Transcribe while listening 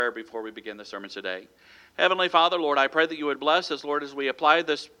Before we begin the sermon today. Heavenly Father, Lord, I pray that you would bless us, Lord, as we apply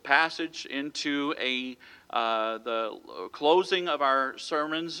this passage into the closing of our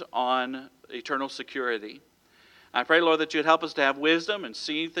sermons on eternal security. I pray, Lord, that you'd help us to have wisdom and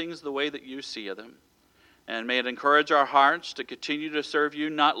see things the way that you see them. And may it encourage our hearts to continue to serve you,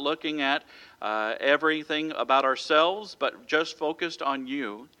 not looking at everything about ourselves, but just focused on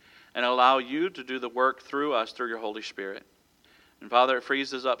you, and allow you to do the work through us, through your Holy Spirit. And Father, it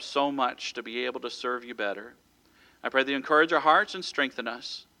frees us up so much to be able to serve you better. I pray that you encourage our hearts and strengthen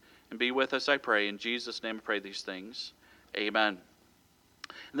us. And be with us, I pray. In Jesus' name I pray these things. Amen.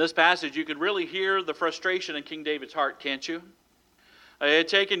 In this passage, you can really hear the frustration in King David's heart, can't you? It had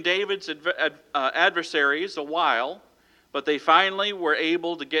taken David's adversaries a while, but they finally were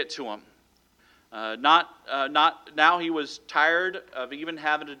able to get to him. Now he was tired of even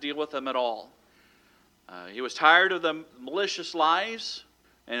having to deal with them at all. He was tired of the malicious lies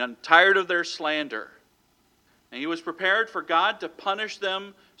and tired of their slander. And he was prepared for God to punish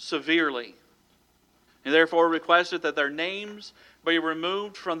them severely. He therefore requested that their names be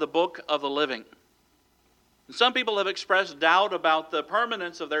removed from the book of the living. And some people have expressed doubt about the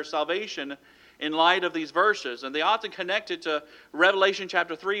permanence of their salvation in light of these verses. And they often connect it to Revelation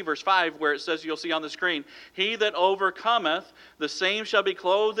chapter 3, verse 5, where it says, you'll see on the screen, "He that overcometh, the same shall be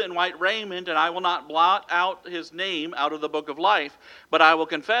clothed in white raiment, and I will not blot out his name out of the book of life, but I will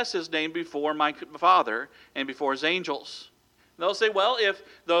confess his name before my Father and before his angels." And they'll say, well, if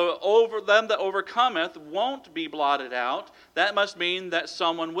them that overcometh won't be blotted out, that must mean that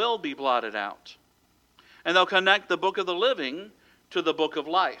someone will be blotted out. And they'll connect the book of the living to the book of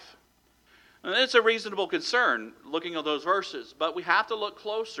life. And it's a reasonable concern looking at those verses, but we have to look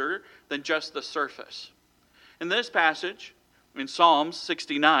closer than just the surface. In this passage, in Psalm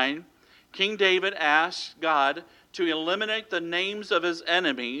 69, King David asks God to eliminate the names of his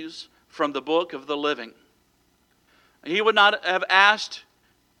enemies from the book of the living. He would not have asked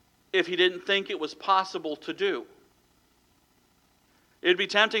if he didn't think it was possible to do. It'd be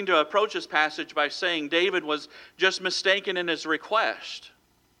tempting to approach this passage by saying David was just mistaken in his request.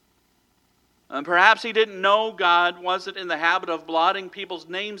 And perhaps he didn't know God wasn't in the habit of blotting people's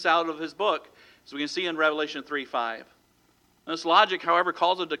names out of his book, as we can see in Revelation 3:5. This logic, however,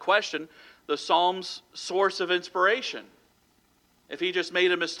 calls into question the Psalm's source of inspiration. If he just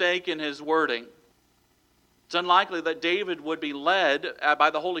made a mistake in his wording, it's unlikely that David would be led by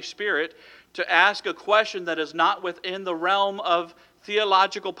the Holy Spirit to ask a question that is not within the realm of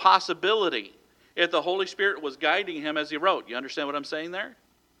theological possibility if the Holy Spirit was guiding him as he wrote. You understand what I'm saying there?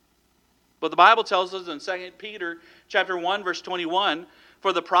 But the Bible tells us in 2 Peter chapter 1, verse 21,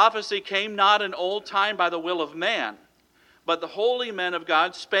 "For the prophecy came not in old time by the will of man, but the holy men of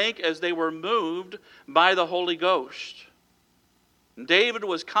God spake as they were moved by the Holy Ghost." And David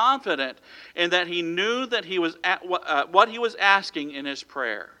was confident in that he knew that he was what he was asking in his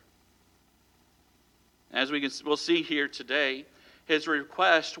prayer. As we'll see here today, his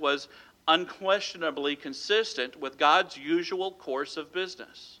request was unquestionably consistent with God's usual course of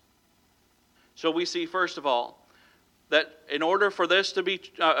business. So we see, first of all, that in order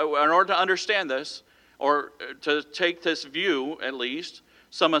to understand this, or to take this view at least,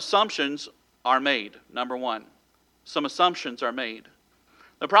 some assumptions are made. Number one, some assumptions are made.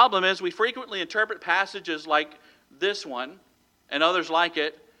 The problem is we frequently interpret passages like this one and others like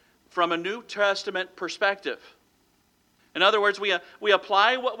it from a New Testament perspective. In other words, we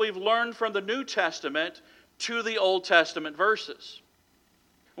apply what we've learned from the New Testament to the Old Testament verses.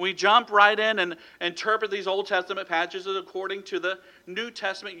 We jump right in and interpret these Old Testament passages according to the New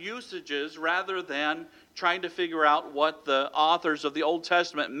Testament usages rather than trying to figure out what the authors of the Old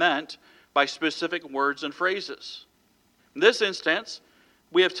Testament meant by specific words and phrases. In this instance,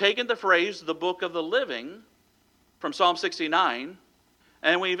 we have taken the phrase, "the book of the living," from Psalm 69,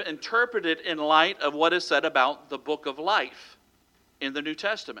 and we've interpreted it in light of what is said about the book of life in the New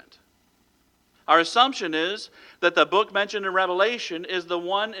Testament. Our assumption is that the book mentioned in Revelation is the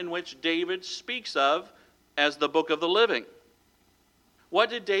one in which David speaks of as the book of the living. What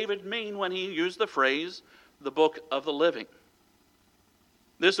did David mean when he used the phrase, "the book of the living"?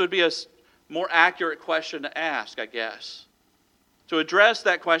 This would be a more accurate question to ask, I guess. To address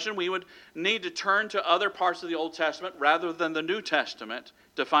that question, we would need to turn to other parts of the Old Testament rather than the New Testament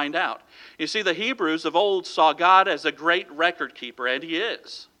to find out. You see, the Hebrews of old saw God as a great record keeper, and he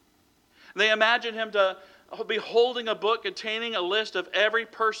is. They imagined him to be holding a book containing a list of every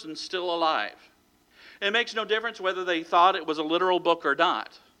person still alive. It makes no difference whether they thought it was a literal book or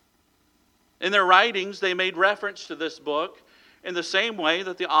not. In their writings, they made reference to this book in the same way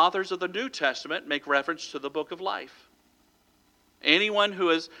that the authors of the New Testament make reference to the book of life. Anyone who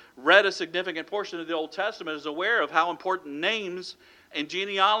has read a significant portion of the Old Testament is aware of how important names and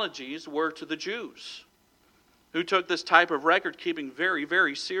genealogies were to the Jews, who took this type of record keeping very,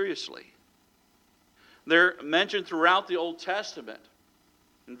 very seriously. They're mentioned throughout the Old Testament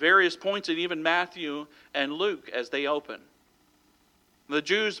in various points, in even Matthew and Luke as they open. The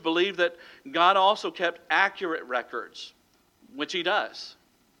Jews believed that God also kept accurate records, which He does.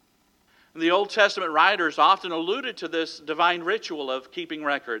 The Old Testament writers often alluded to this divine ritual of keeping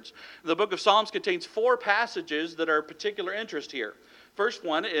records. The book of Psalms contains 4 passages that are of particular interest here. First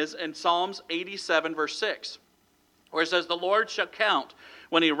one is in Psalms 87, verse 6, where it says, "The Lord shall count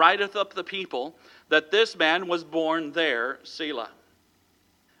when He writeth up the people, that this man was born there, Selah."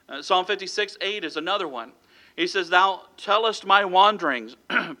 Psalm 56, 8 is another one. He says, "Thou tellest my wanderings,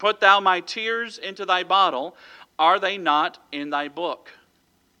 put thou my tears into thy bottle, are they not in thy book?"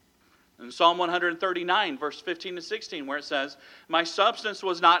 In Psalm 139, verse 15 to 16, where it says, "My substance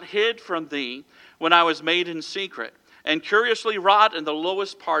was not hid from thee when I was made in secret, and curiously wrought in the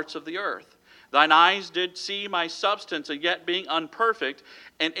lowest parts of the earth. Thine eyes did see my substance, and yet being unperfect,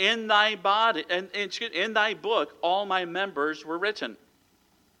 and in thy body, and in thy book all my members were written,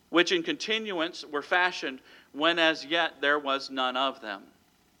 which in continuance were fashioned, when as yet there was none of them."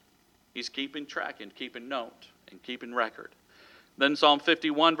 He's keeping track and keeping note and keeping record. Then Psalm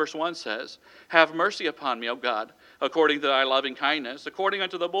 51 verse 1 says, "Have mercy upon me, O God, according to thy loving kindness, according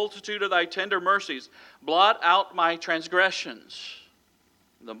unto the multitude of thy tender mercies, blot out my transgressions."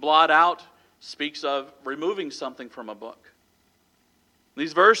 The blot out speaks of removing something from a book.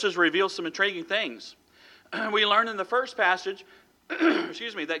 These verses reveal some intriguing things. We learn in the first passage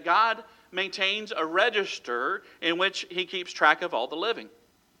that God maintains a register in which He keeps track of all the living.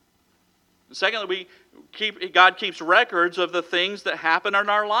 And secondly, God keeps records of the things that happen in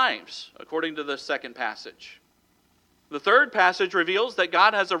our lives, according to the second passage. The third passage reveals that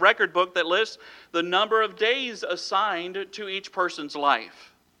God has a record book that lists the number of days assigned to each person's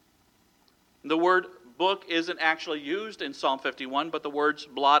life. The word book isn't actually used in Psalm 51, but the words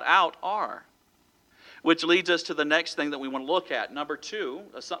blot out are. Which leads us to the next thing that we want to look at. Number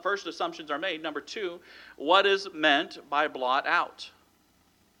 2, first assumptions are made. Number 2, what is meant by blot out?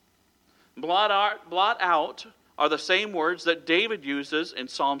 Blot out are the same words that David uses in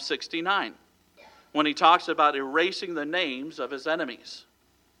Psalm 69 when he talks about erasing the names of his enemies.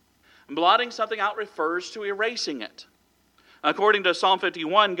 Blotting something out refers to erasing it. According to Psalm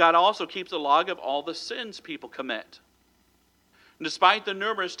 51, God also keeps a log of all the sins people commit. Despite the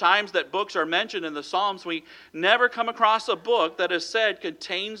numerous times that books are mentioned in the Psalms, we never come across a book that is said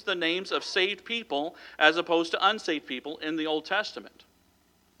contains the names of saved people as opposed to unsaved people in the Old Testament.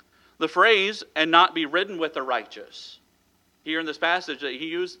 The phrase, "and not be ridden with the righteous," here in this passage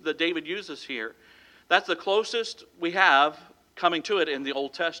that David uses here, that's the closest we have coming to it in the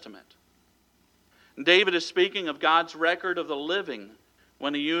Old Testament. David is speaking of God's record of the living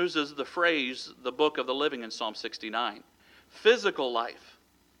when he uses the phrase, the book of the living in Psalm 69. Physical life,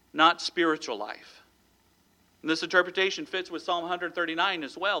 not spiritual life. And this interpretation fits with Psalm 139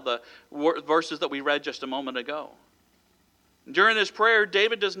 as well, the verses that we read just a moment ago. During his prayer,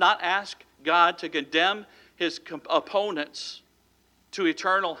 David does not ask God to condemn his opponents to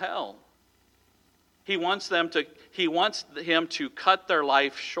eternal hell. He wants him to cut their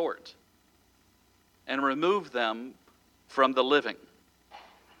life short and remove them from the living.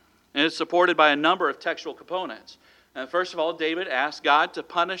 And it's supported by a number of textual components. And first of all, David asked God to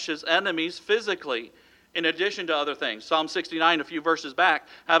punish his enemies physically, in addition to other things. Psalm 69, a few verses back,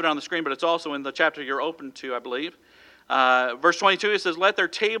 I have it on the screen, but it's also in the chapter you're open to, I believe. Verse 22, it says, "Let their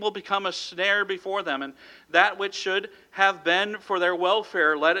table become a snare before them, and that which should have been for their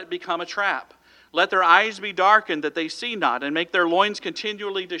welfare, let it become a trap. Let their eyes be darkened, that they see not, and make their loins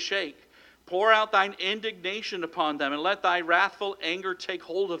continually to shake. Pour out thine indignation upon them, and let thy wrathful anger take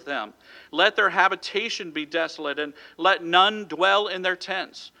hold of them. Let their habitation be desolate, and let none dwell in their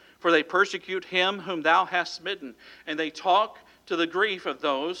tents. For they persecute him whom thou hast smitten, and they talk to the grief of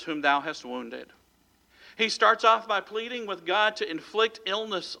those whom thou hast wounded." He starts off by pleading with God to inflict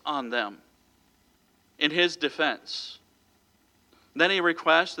illness on them in his defense. Then he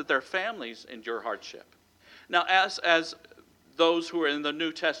requests that their families endure hardship. Now, as those who are in the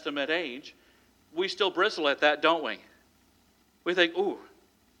New Testament age, we still bristle at that, don't we? We think, ooh,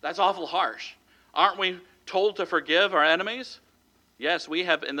 that's awful harsh. Aren't we told to forgive our enemies? Yes, we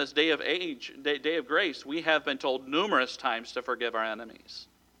have in this day of grace, we have been told numerous times to forgive our enemies.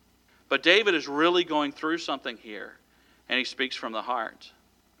 But David is really going through something here, and he speaks from the heart.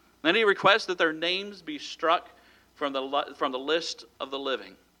 Then he requests that their names be struck from the list of the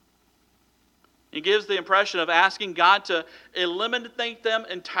living. He gives the impression of asking God to eliminate them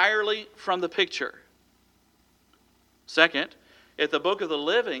entirely from the picture. Second, if the book of the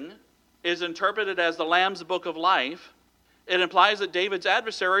living is interpreted as the Lamb's book of life, it implies that David's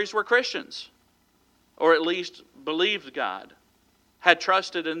adversaries were Christians, or at least believed God, had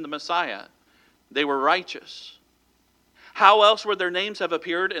trusted in the Messiah. They were righteous. How else would their names have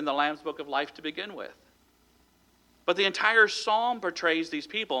appeared in the Lamb's book of life to begin with? But the entire psalm portrays these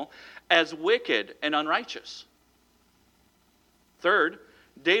people as wicked and unrighteous. Third,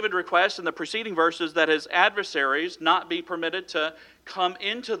 David requests in the preceding verses that his adversaries not be permitted to come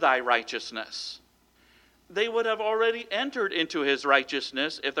into thy righteousness. They would have already entered into his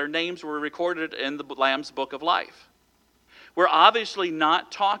righteousness if their names were recorded in the Lamb's book of life. We're obviously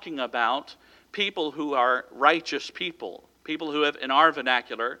not talking about people who are righteous people who have, in our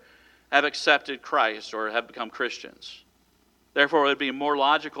vernacular, have accepted Christ or have become Christians. Therefore, it would be more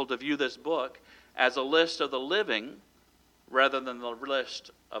logical to view this book as a list of the living rather than the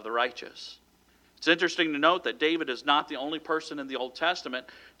list of the righteous. It's interesting to note that David is not the only person in the Old Testament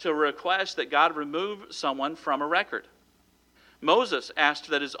to request that God remove someone from a record. Moses asked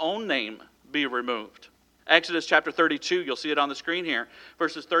that his own name be removed. Exodus chapter 32, you'll see it on the screen here,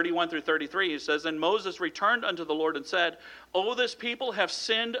 verses 31 through 33, it says, And Moses returned unto the Lord and said, O this people have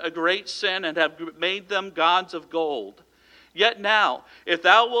sinned a great sin and have made them gods of gold. Yet now, if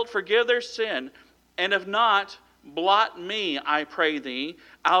thou wilt forgive their sin, and if not, blot me, I pray thee,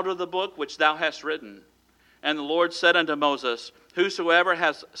 out of the book which thou hast written. And the Lord said unto Moses, Whosoever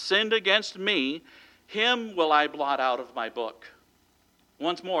has sinned against me, him will I blot out of my book.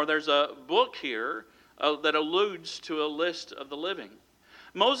 Once more, there's a book here that alludes to a list of the living.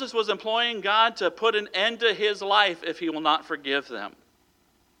 Moses was imploring God to put an end to his life if he will not forgive them.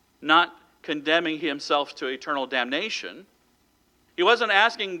 Not condemning himself to eternal damnation. He wasn't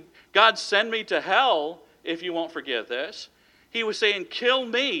asking, God, send me to hell if you won't forgive this. He was saying, kill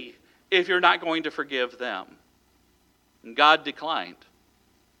me if you're not going to forgive them. And God declined.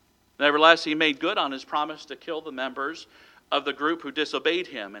 Nevertheless, he made good on his promise to kill the members of the group who disobeyed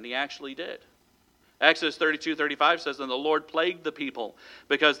him, and he actually did. Exodus 32:35 says, And the Lord plagued the people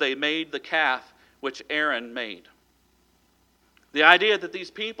because they made the calf which Aaron made. The idea that these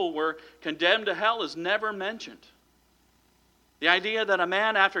people were condemned to hell is never mentioned. The idea that a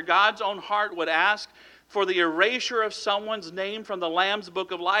man after God's own heart would ask for the erasure of someone's name from the Lamb's book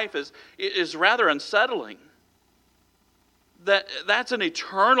of life is rather unsettling. That's an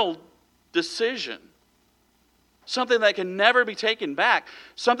eternal decision. Something that can never be taken back.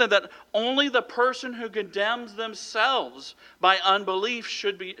 Something that only the person who condemns themselves by unbelief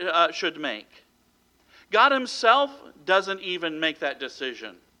should make. God himself doesn't even make that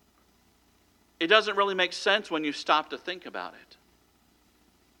decision. It doesn't really make sense when you stop to think about it.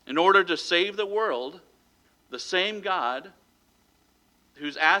 In order to save the world, the same God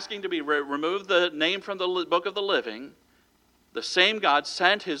who's asking to be remove the name from the book of the living, the same God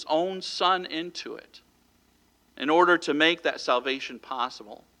sent his own Son into it. In order to make that salvation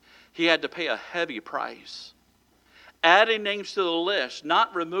possible, he had to pay a heavy price. Adding names to the list,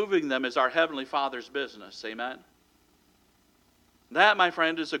 not removing them, is our Heavenly Father's business. Amen? That, my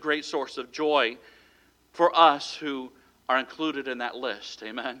friend, is a great source of joy for us who are included in that list.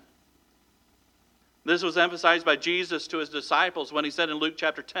 Amen? This was emphasized by Jesus to his disciples when he said in Luke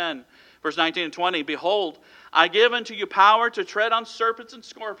chapter 10, verse 19 and 20, Behold, I give unto you power to tread on serpents and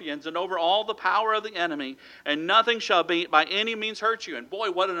scorpions and over all the power of the enemy, and nothing shall by any means hurt you. And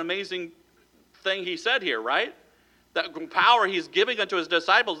boy, what an amazing thing he said here, right? That power he's giving unto his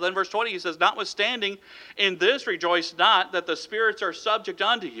disciples. Then verse 20, he says, Notwithstanding, in this rejoice not that the spirits are subject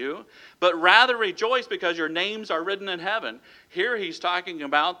unto you, but rather rejoice because your names are written in heaven. Here he's talking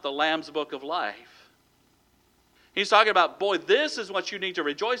about the Lamb's book of life. He's talking about, boy, this is what you need to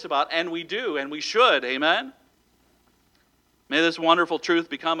rejoice about, and we do, and we should. Amen? May this wonderful truth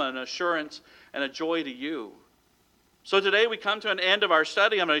become an assurance and a joy to you. So today we come to an end of our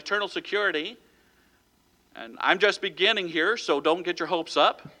study on eternal security. And I'm just beginning here, so don't get your hopes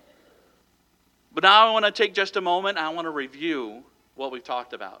up. But now I want to take just a moment. I want to review what we've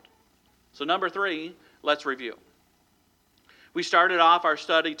talked about. So number 3, let's review. We started off our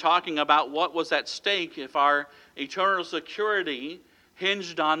study talking about what was at stake if our eternal security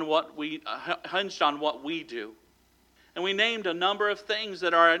hinged on what we do. And we named a number of things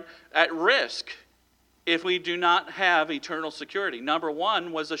that are at risk if we do not have eternal security. Number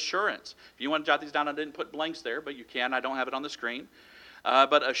 1 was assurance. If you want to jot these down, I didn't put blanks there, but you can. I don't have it on the screen.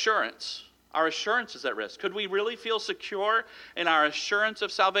 But assurance. Our assurance is at risk. Could we really feel secure in our assurance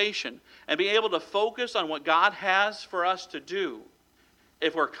of salvation and be able to focus on what God has for us to do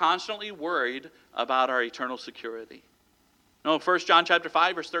if we're constantly worried about our eternal security. No, 1 John chapter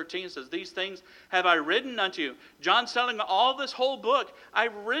 5, verse 13 says, "These things have I written unto you." John's telling all this whole book,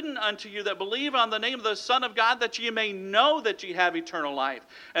 "I've written unto you that believe on the name of the Son of God, that ye may know that ye have eternal life,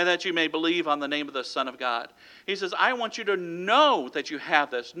 and that ye may believe on the name of the Son of God." He says, I want you to know that you have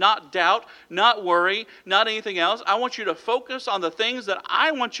this, not doubt, not worry, not anything else. I want you to focus on the things that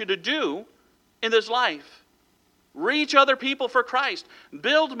I want you to do in this life. Reach other people for Christ.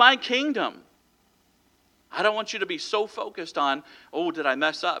 Build my kingdom. I don't want you to be so focused on, oh, did I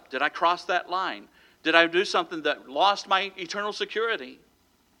mess up? Did I cross that line? Did I do something that lost my eternal security?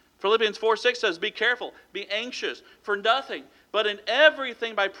 Philippians 4:6 says, "Be careful, be anxious for nothing, but in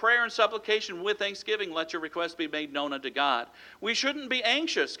everything by prayer and supplication with thanksgiving, let your requests be made known unto God." We shouldn't be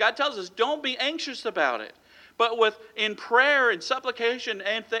anxious. God tells us, don't be anxious about it. But in prayer and supplication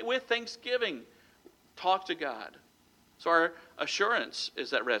and with thanksgiving, talk to God. So our assurance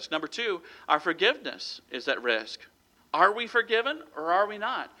is at risk. Number 2, our forgiveness is at risk. Are we forgiven or are we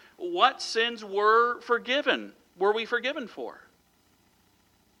not? What sins were forgiven? Were we forgiven for?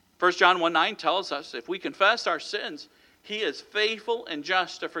 1 John 1:9 tells us, if we confess our sins, He is faithful and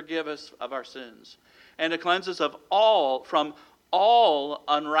just to forgive us of our sins and to cleanse us from all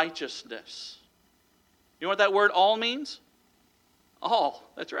unrighteousness. You know what that word all means?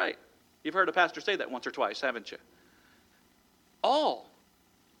 All. That's right. You've heard a pastor say that once or twice, haven't you? All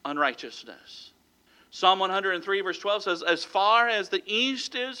unrighteousness. Psalm 103 verse 12 says, "As far as the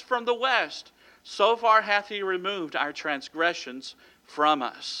east is from the west, so far hath He removed our transgressions from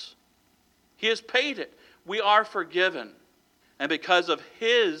us." He has paid it. We are forgiven. And because of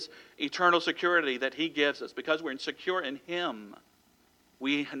His eternal security that He gives us, because we're secure in Him,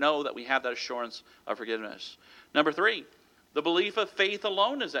 we know that we have that assurance of forgiveness. Number 3, the belief of faith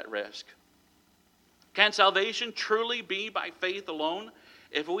alone is at risk. Can salvation truly be by faith alone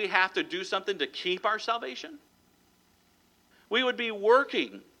if we have to do something to keep our salvation? We would be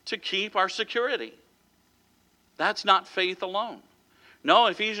working to keep our security. That's not faith alone. No,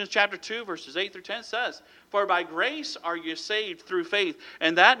 Ephesians chapter 2, verses 8 through 10 says, "For by grace are you saved through faith,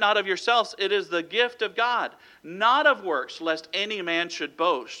 and that not of yourselves, it is the gift of God, not of works, lest any man should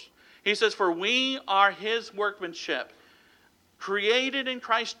boast." He says, "For we are His workmanship, created in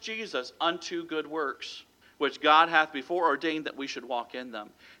Christ Jesus unto good works, which God hath before ordained that we should walk in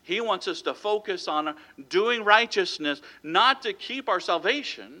them." He wants us to focus on doing righteousness, not to keep our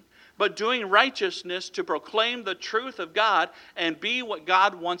salvation, but doing righteousness to proclaim the truth of God and be what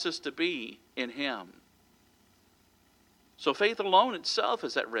God wants us to be in Him. So faith alone itself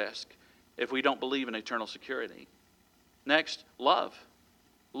is at risk if we don't believe in eternal security. Next, love.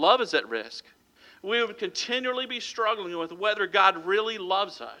 Love is at risk. We would continually be struggling with whether God really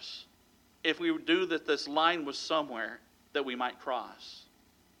loves us if we knew that this line was somewhere that we might cross.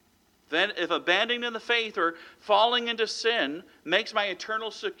 Then if abandoning the faith or falling into sin messes my eternal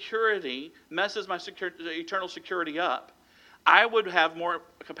security up, I would have more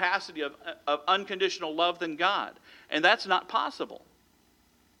capacity of unconditional love than God. And that's not possible.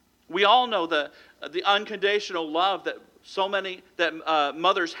 We all know the unconditional love that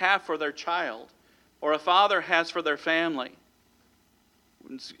mothers have for their child, or a father has for their family.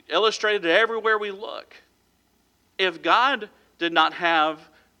 It's illustrated everywhere we look. If God did not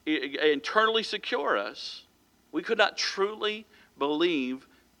internally secure us, we could not truly believe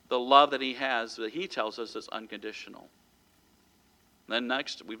the love that He has, that He tells us is unconditional. Then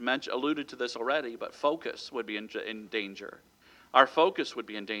next, we've alluded to this already, but focus would be in danger. Our focus would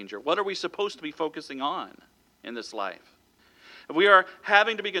be in danger. What are we supposed to be focusing on in this life? If we are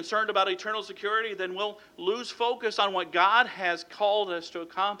having to be concerned about eternal security, then we'll lose focus on what God has called us to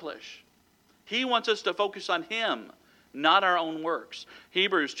accomplish. He wants us to focus on Him, not our own works.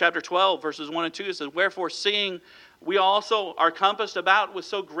 Hebrews chapter 12, verses 1 and 2 says, "Wherefore, seeing we also are compassed about with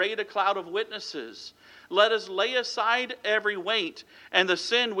so great a cloud of witnesses, let us lay aside every weight and the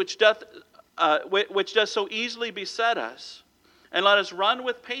sin which doth so easily beset us, and let us run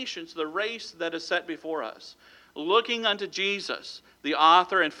with patience the race that is set before us, looking unto Jesus, the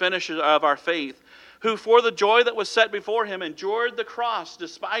author and finisher of our faith, who for the joy that was set before Him endured the cross,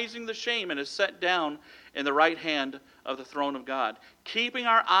 despising the shame, and is set down in the right hand of the throne of God." Keeping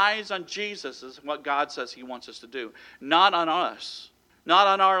our eyes on Jesus is what God says He wants us to do. Not on us, not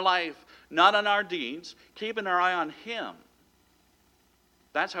on our life, not on our deeds. Keeping our eye on Him.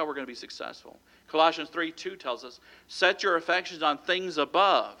 That's how we're going to be successful. Colossians 3:2 tells us, "Set your affections on things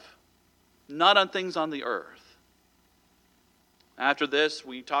above, not on things on the earth." After this,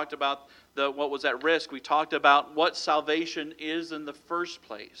 we talked about what was at risk. We talked about what salvation is in the first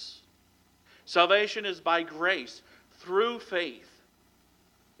place. Salvation is by grace, through faith.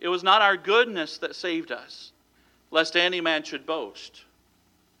 It was not our goodness that saved us, lest any man should boast.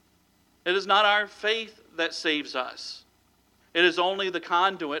 It is not our faith that saves us. It is only the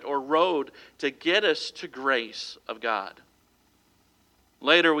conduit or road to get us to grace of God.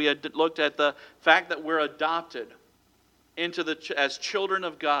 Later, we had looked at the fact that we're adopted as children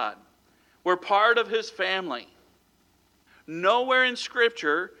of God. We're part of His family. Nowhere in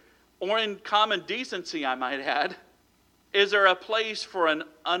Scripture, or in common decency, I might add, is there a place for an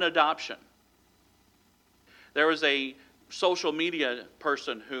unadoption. There was a social media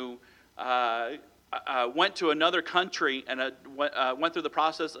person who went to another country and went through the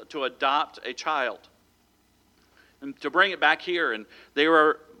process to adopt a child and to bring it back here. And they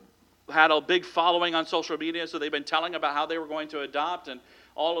had a big following on social media, so they've been telling about how they were going to adopt and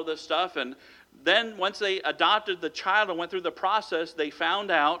all of this stuff. And then once they adopted the child and went through the process, they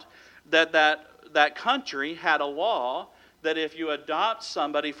found out that country had a law that if you adopt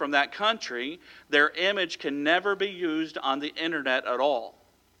somebody from that country, their image can never be used on the internet at all.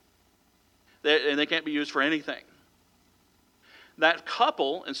 And they can't be used for anything. That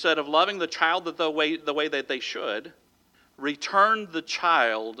couple, instead of loving the child the way that they should, returned the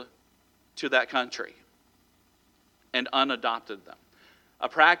child to that country and unadopted them. A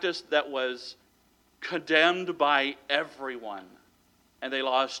practice that was condemned by everyone, and they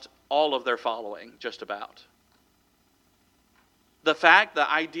lost all of their following, just about. The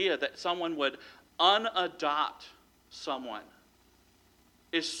idea that someone would unadopt someone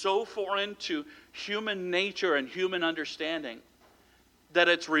is so foreign to human nature and human understanding that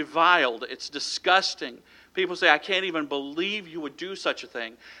it's reviled, it's disgusting. People say, I can't even believe you would do such a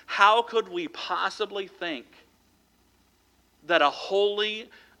thing. How could we possibly think that a holy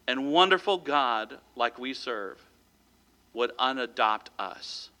and wonderful God like we serve would unadopt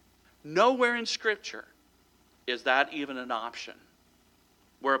us? Nowhere in Scripture is that even an option.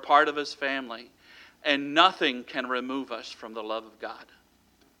 We're a part of His family, and nothing can remove us from the love of God.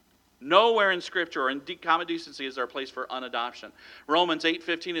 Nowhere in Scripture or in common decency is there a place for unadoption. Romans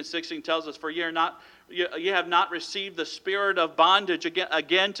 8:15 and 16 tells us, for you have not received the spirit of bondage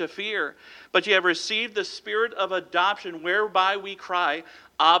again to fear, but you have received the spirit of adoption, whereby we cry,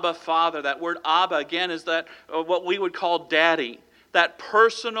 Abba, Father. That word Abba, again, is that what we would call daddy. That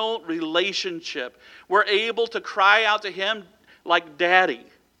personal relationship. We're able to cry out to Him like daddy,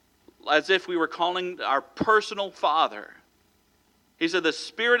 as if we were calling our personal Father. He said, the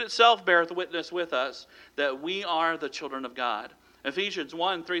Spirit itself beareth witness with us that we are the children of God. Ephesians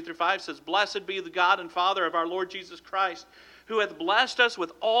 1:3-5 says, blessed be the God and Father of our Lord Jesus Christ, who hath blessed us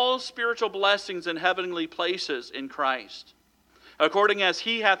with all spiritual blessings in heavenly places in Christ, according as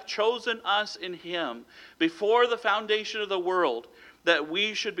He hath chosen us in Him before the foundation of the world, that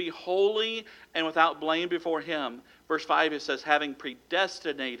we should be holy and without blame before Him. Verse 5, it says, having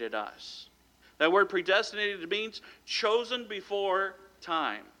predestinated us. That word predestinated means chosen before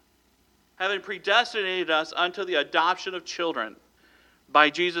time. Having predestinated us unto the adoption of children by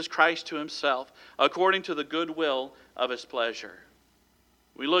Jesus Christ to Himself, according to the good will of His pleasure.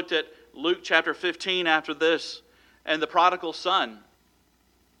 We looked at Luke chapter 15 after this, and the prodigal son.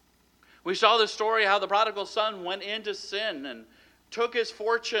 We saw the story how the prodigal son went into sin and took his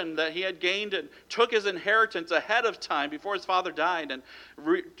fortune that he had gained and took his inheritance ahead of time before his father died, and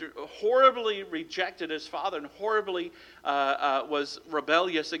horribly rejected his father and horribly was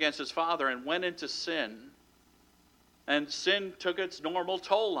rebellious against his father and went into sin. And sin took its normal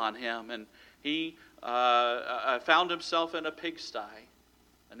toll on him, and he found himself in a pigsty,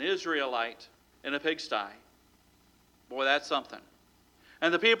 an Israelite in a pigsty. Boy, that's something.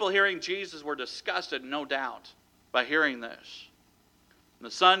 And the people hearing Jesus were disgusted, no doubt, by hearing this. And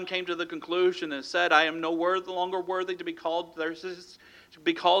the son came to the conclusion and said, I am no longer worthy to be called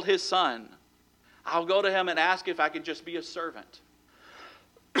his son. I'll go to him and ask if I could just be a servant.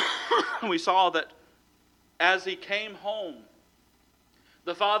 We saw that as he came home,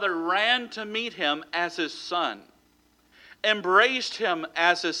 the father ran to meet him as his son, embraced him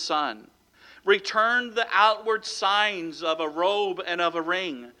as his son, returned the outward signs of a robe and of a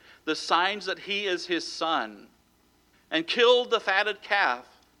ring, the signs that he is his son, and killed the fatted calf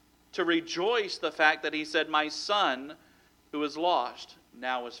to rejoice the fact that he said, my son who was lost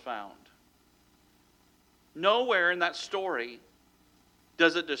now is found. Nowhere in that story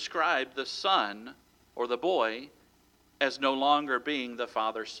does it describe the son or the boy as no longer being the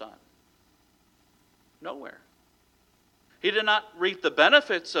father's son. Nowhere. He did not reap the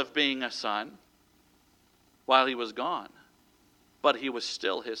benefits of being a son while he was gone, but he was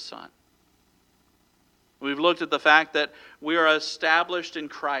still his son. We've looked at the fact that we are established in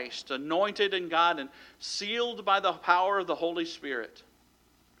Christ, anointed in God, and sealed by the power of the Holy Spirit.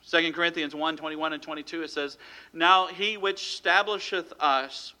 2 Corinthians 1, 21 and 22, it says, Now he which establisheth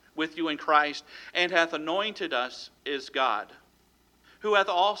us with you in Christ, and hath anointed us, is God, who hath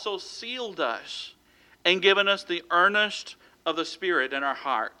also sealed us, and given us the earnest of the Spirit in our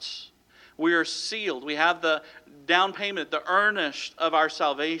hearts. We are sealed. We have the down payment, the earnest of our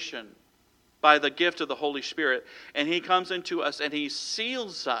salvation by the gift of the Holy Spirit. And He comes into us and He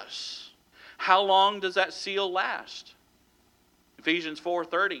seals us. How long does that seal last? Ephesians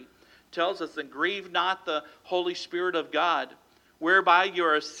 4:30 tells us that grieve not the Holy Spirit of God, whereby you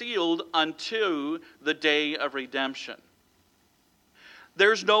are sealed unto the day of redemption.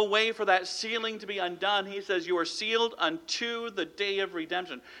 There's no way for that sealing to be undone. He says you are sealed unto the day of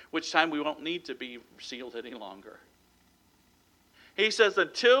redemption, which time we won't need to be sealed any longer. He says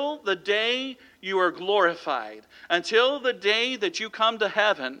until the day you are glorified, until the day that you come to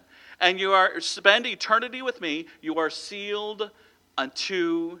heaven and you are spend eternity with me, you are sealed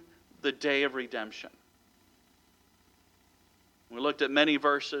unto the day of redemption. We looked at many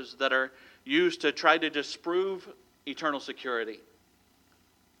verses that are used to try to disprove eternal security.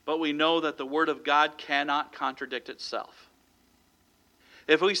 But we know that the Word of God cannot contradict itself.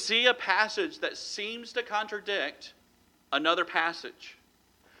 If we see a passage that seems to contradict another passage,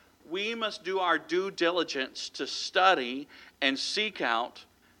 we must do our due diligence to study and seek out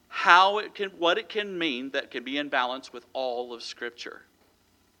what it can mean that can be in balance with all of Scripture.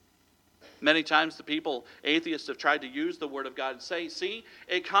 Many times atheists have tried to use the Word of God and say, see,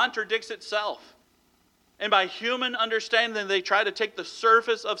 it contradicts itself. And by human understanding, they try to take the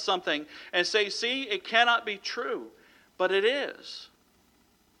surface of something and say, see, it cannot be true. But it is.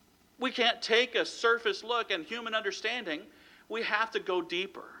 We can't take a surface look and human understanding. We have to go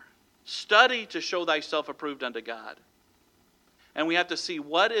deeper. Study to show thyself approved unto God. And we have to see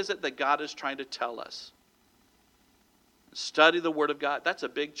what is it that God is trying to tell us. Study the Word of God. That's a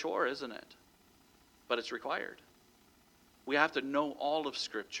big chore, isn't it? But it's required. We have to know all of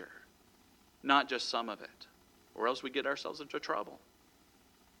Scripture, not just some of it, or else we get ourselves into trouble.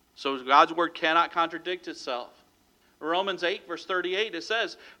 So God's Word cannot contradict itself. Romans 8, verse 38, it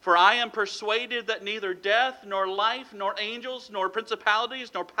says, For I am persuaded that neither death, nor life, nor angels, nor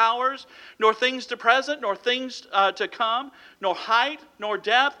principalities, nor powers, nor things to present, nor things to come, nor height, nor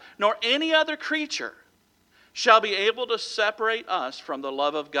depth, nor any other creature shall be able to separate us from the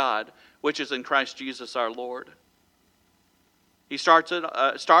love of God, which is in Christ Jesus our Lord. He starts it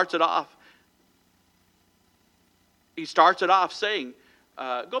off saying,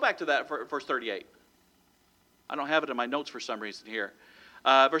 go back to that verse 38. I don't have it in my notes for some reason here.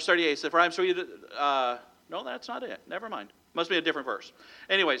 Verse 38 says, For I am so no, that's not it. Never mind. Must be a different verse.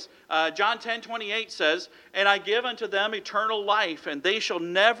 Anyways, John 10:28 says, And I give unto them eternal life, and they shall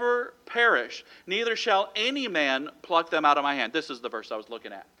never perish, neither shall any man pluck them out of my hand. This is the verse I was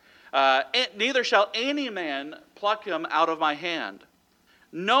looking at. Neither shall any man pluck them out of my hand.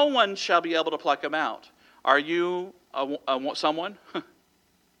 No one shall be able to pluck them out. Are you someone?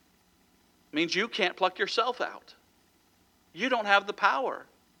 Means you can't pluck yourself out. You don't have the power.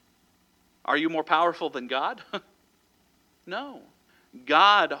 Are you more powerful than God? No.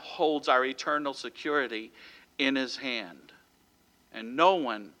 God holds our eternal security in His hand. And no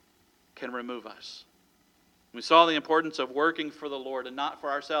one can remove us. We saw the importance of working for the Lord and not for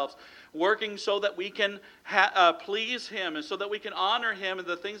ourselves. Working so that we can please Him and so that we can honor Him and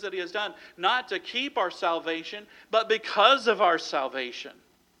the things that He has done. Not to keep our salvation, but because of our salvation.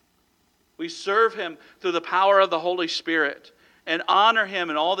 We serve Him through the power of the Holy Spirit and honor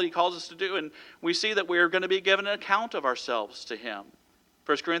Him in all that He calls us to do. And we see that we are going to be given an account of ourselves to Him.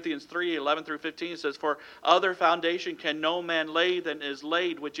 1 Corinthians 3:11-15 says, For other foundation can no man lay than is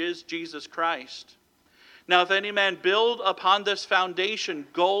laid, which is Jesus Christ. Now if any man build upon this foundation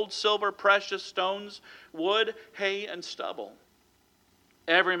gold, silver, precious stones, wood, hay, and stubble,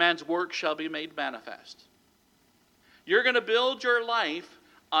 every man's work shall be made manifest. You're going to build your life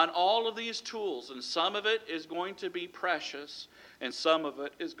on all of these tools, and some of it is going to be precious, and some of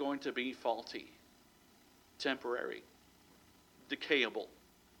it is going to be faulty, temporary, decayable.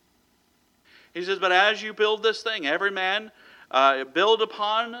 He says, but as you build this thing, every man build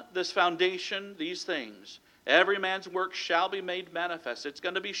upon this foundation these things. Every man's work shall be made manifest. It's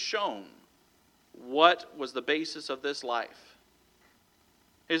going to be shown what was the basis of this life.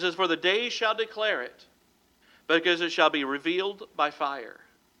 He says, for the day shall declare it, because it shall be revealed by fire.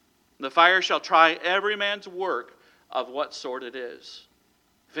 The fire shall try every man's work of what sort it is.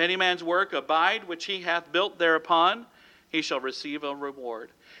 If any man's work abide, which he hath built thereupon, he shall receive a reward.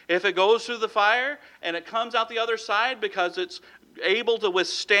 If it goes through the fire and it comes out the other side because it's able to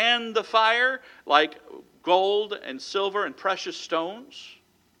withstand the fire, like gold and silver and precious stones,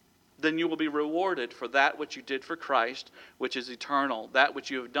 then you will be rewarded for that which you did for Christ, which is eternal, that which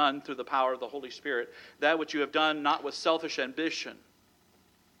you have done through the power of the Holy Spirit, that which you have done not with selfish ambition,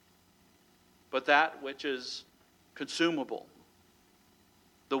 but that which is consumable.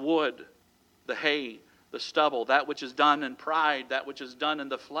 The wood, the hay, the stubble, that which is done in pride, that which is done in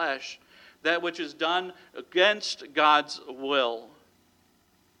the flesh, that which is done against God's will,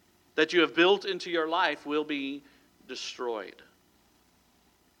 that you have built into your life will be destroyed.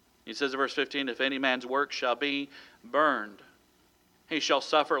 He says in verse 15, if any man's work shall be burned, he shall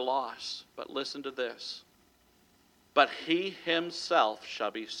suffer loss. But listen to this. But he himself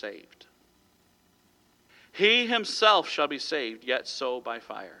shall be saved. He himself shall be saved, yet so by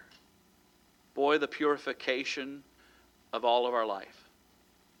fire. Boy, the purification of all of our life.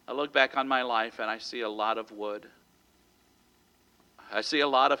 I look back on my life and I see a lot of wood. I see a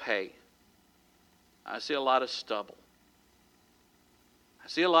lot of hay. I see a lot of stubble. I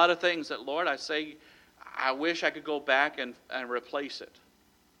see a lot of things that, Lord, I say, I wish I could go back and replace it.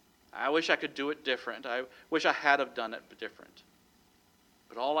 I wish I could do it different. I wish I had have done it different.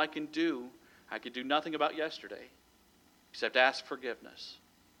 But all I could do nothing about yesterday except ask forgiveness.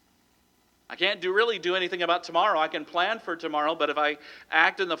 I can't really do anything about tomorrow. I can plan for tomorrow, but if I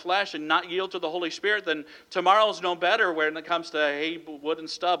act in the flesh and not yield to the Holy Spirit, then tomorrow's no better when it comes to hay, wood, and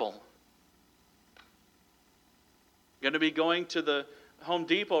stubble. I'm going to be going to the Home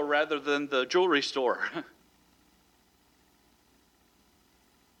Depot rather than the jewelry store.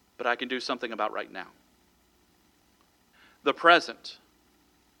 But I can do something about right now. The present.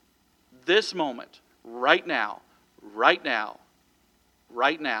 This moment. Right now. Right now.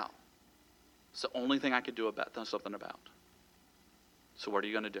 Right now. It's the only thing I can do about something about. So what are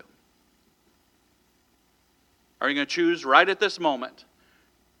you going to do? Are you going to choose right at this moment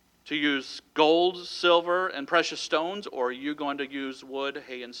to use gold, silver, and precious stones, or are you going to use wood,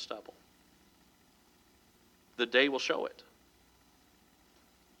 hay, and stubble? The day will show it.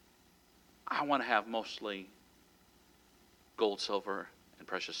 I want to have mostly gold, silver, and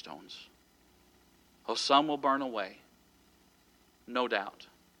precious stones. Oh, some will burn away, no doubt.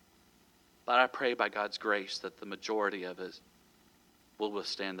 But I pray by God's grace that the majority of it will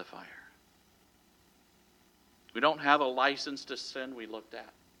withstand the fire. We don't have a license to sin, we looked at.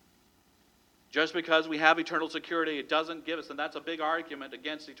 Just because we have eternal security, it doesn't give us, and that's a big argument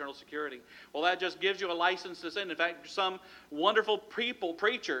against eternal security. Well, that just gives you a license to sin. In fact, some wonderful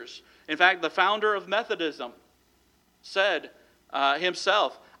preachers, in fact, the founder of Methodism said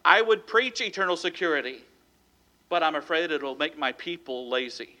himself, I would preach eternal security, but I'm afraid it will make my people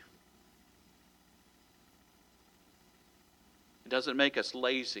lazy. It doesn't make us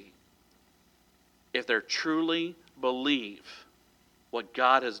lazy if they truly believe what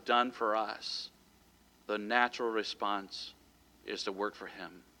God has done for us. The natural response is to work for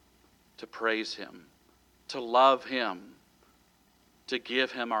Him, to praise Him, to love Him, to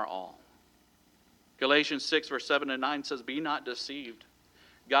give Him our all. Galatians 6, verse 7 and 9 says, be not deceived.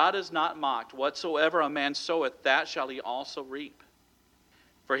 God is not mocked. Whatsoever a man soweth, that shall he also reap.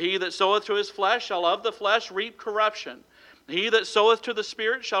 For he that soweth to his flesh shall of the flesh reap corruption. He that soweth to the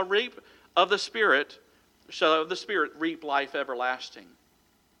Spirit shall reap of the Spirit, shall of the Spirit reap life everlasting.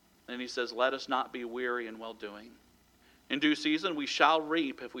 And he says, let us not be weary in well-doing. In due season we shall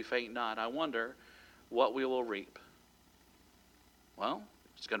reap if we faint not. I wonder what we will reap. Well,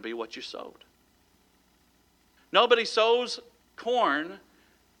 it's going to be what you sowed. Nobody sows corn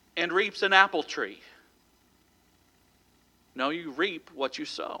and reaps an apple tree. No, you reap what you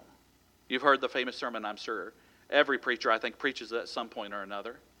sow. You've heard the famous sermon, I'm sure. Every preacher, I think, preaches it at some point or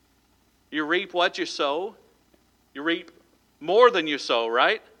another. You reap what you sow. You reap more than you sow,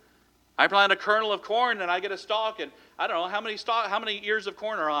 right? I plant a kernel of corn and I get a stalk, and I don't know how many ears of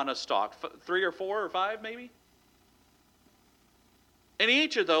corn are on a stalk? 3 or 4 or 5 maybe? And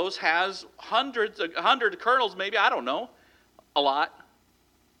each of those has 100 kernels maybe, I don't know, a lot.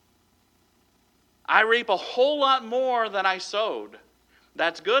 I reap a whole lot more than I sowed.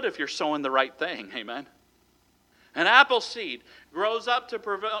 That's good if you're sowing the right thing, amen? An apple seed grows up to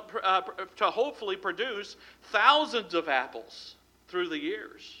hopefully produce thousands of apples through the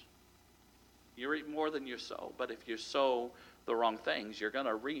years. You reap more than you sow, but if you sow the wrong things, you're going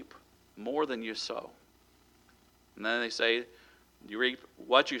to reap more than you sow. And then they say, you reap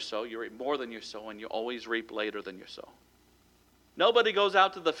what you sow, you reap more than you sow, and you always reap later than you sow. Nobody goes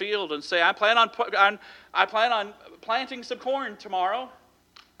out to the field and say, I plan on planting some corn tomorrow.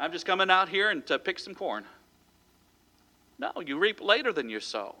 I'm just coming out here and to pick some corn. No, you reap later than you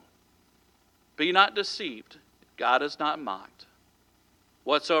sow. Be not deceived. God is not mocked.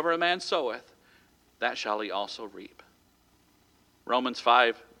 Whatsoever a man soweth, that shall he also reap. Romans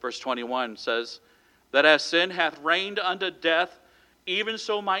 5, verse 21 says, that as sin hath reigned unto death, even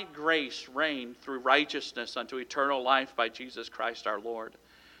so might grace reign through righteousness unto eternal life by Jesus Christ our Lord.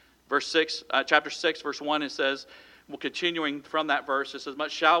 Chapter 6, verse 1, it says, well, continuing from that verse, it says,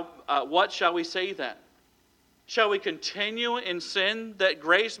 what shall we say then? Shall we continue in sin that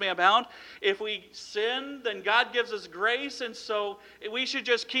grace may abound? If we sin, then God gives us grace, and so we should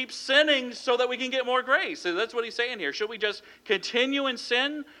just keep sinning so that we can get more grace. So that's what he's saying here. Should we just continue in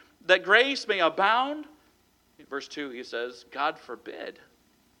sin that grace may abound? In verse 2, he says, God forbid.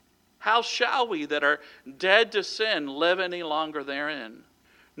 How shall we that are dead to sin live any longer therein?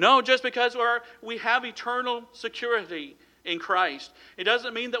 No, just because we have eternal security in Christ, it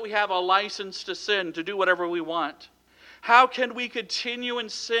doesn't mean that we have a license to sin, to do whatever we want. How can we continue in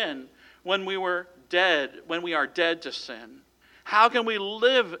sin when we are dead to sin? How can we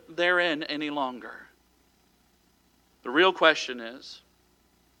live therein any longer? The real question is,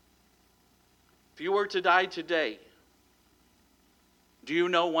 if you were to die today, do you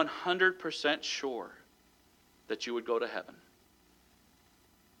know 100% sure that you would go to heaven?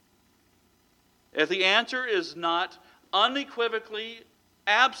 If the answer is not unequivocally,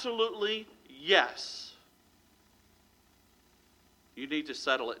 absolutely yes, you need to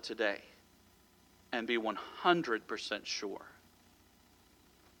settle it today and be 100% sure.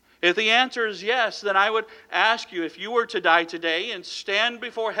 If the answer is yes, then I would ask you, if you were to die today and stand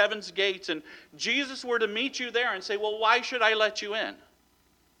before heaven's gates and Jesus were to meet you there and say, well, why should I let you in?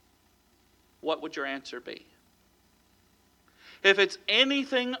 What would your answer be? If it's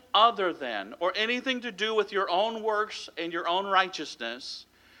anything other than, or anything to do with your own works and your own righteousness,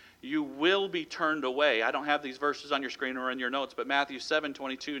 you will be turned away. I don't have these verses on your screen or in your notes, but Matthew 7,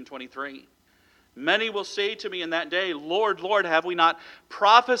 22 and 23. Many will say to me in that day, Lord, Lord, have we not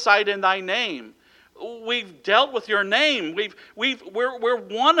prophesied in thy name? We've dealt with your name. We're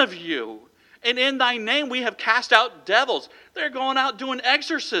one of you. And in thy name we have cast out devils. They're going out doing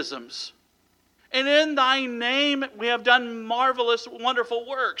exorcisms. And in thy name we have done marvelous, wonderful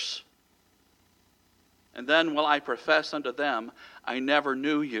works. And then will I profess unto them, I never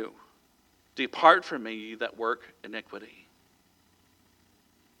knew you. Depart from me, ye that work iniquity.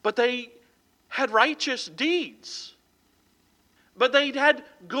 But they had righteous deeds. But they had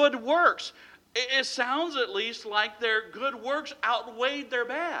good works. It sounds at least like their good works outweighed their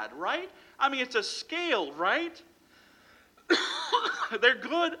bad, right? I mean, it's a scale, right? Their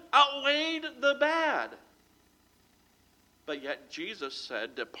good outweighed the bad. But yet Jesus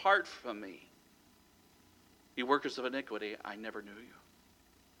said, depart from me, ye workers of iniquity, I never knew you.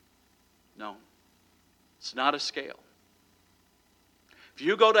 No, it's not a scale. If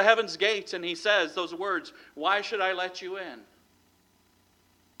you go to heaven's gates and he says those words, why should I let you in?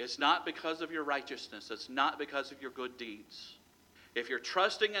 It's not because of your righteousness. It's not because of your good deeds. If you're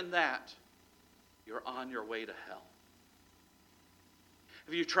trusting in that, you're on your way to hell.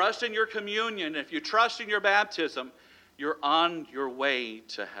 If you trust in your communion, if you trust in your baptism, you're on your way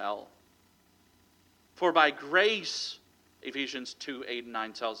to hell. For by grace, Ephesians 2, 8 and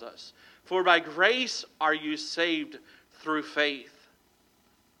 9 tells us, for by grace are you saved through faith,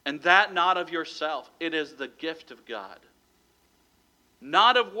 and that not of yourself. It is the gift of God,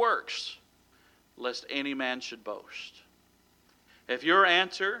 not of works, lest any man should boast. If your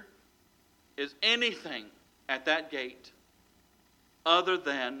answer is anything at that gate other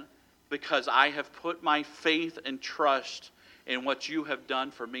than because I have put my faith and trust in what you have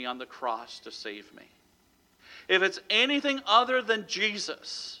done for me on the cross to save me, if it's anything other than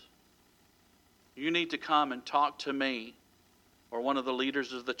Jesus, you need to come and talk to me or one of the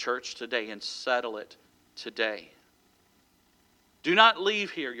leaders of the church today and settle it today. Do not leave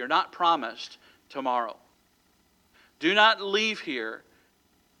here. You're not promised tomorrow. Do not leave here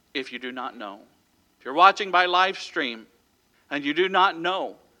if you do not know. If you're watching by live stream and you do not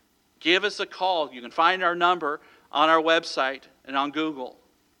know, give us a call. You can find our number on our website and on Google.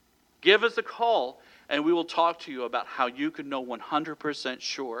 Give us a call and we will talk to you about how you can know 100%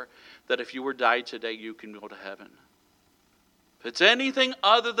 sure that if you were died today, you can go to heaven. If it's anything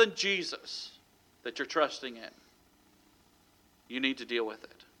other than Jesus that you're trusting in, you need to deal with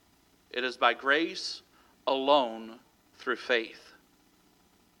it. It is by grace alone through faith,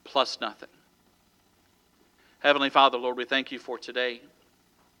 plus nothing. Heavenly Father, Lord, we thank you for today.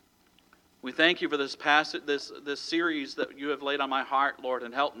 We thank you for this passage, this series that you have laid on my heart, Lord,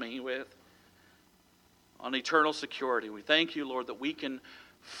 and helped me with on eternal security. We thank you, Lord, that we can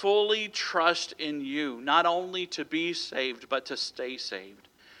fully trust in you, not only to be saved, but to stay saved.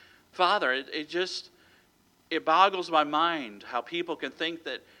 Father, it boggles my mind how people can think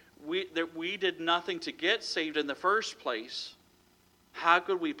that we did nothing to get saved in the first place, How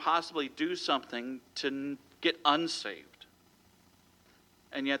could we possibly do something to get unsaved?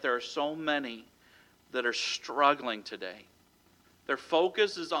 And yet there are so many that are struggling today. Their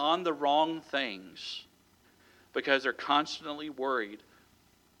focus is on the wrong things because they're constantly worried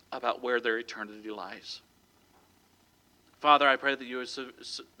about where their eternity lies. Father, I pray that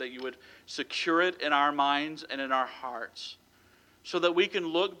you would secure it in our minds and in our hearts so that we can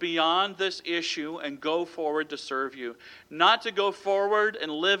look beyond this issue and go forward to serve you. Not to go forward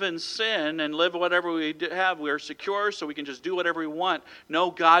and live in sin and live whatever we have. We are secure so we can just do whatever we want.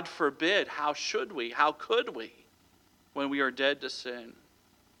 No, God forbid. How should we? How could we when we are dead to sin?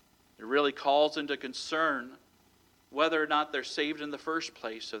 It really calls into concern whether or not they're saved in the first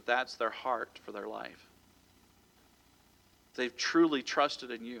place, if that's their heart for their life. They've truly trusted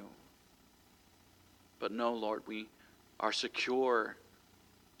in you. But no, Lord, we are secure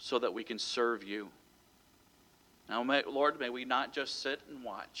so that we can serve you. Now, Lord, may we not just sit and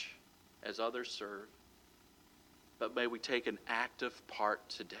watch as others serve, but may we take an active part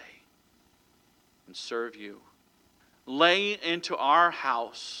today and serve you. Lay into our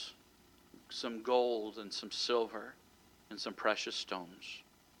house some gold and some silver and some precious stones,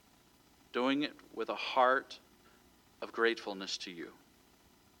 doing it with a heart of gratefulness to you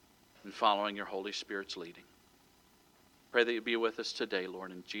and following your Holy Spirit's leading. Pray that you be with us today,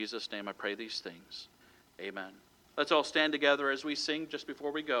 Lord. In Jesus' name I pray these things. Amen. Let's all stand together as we sing just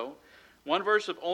before we go. One verse of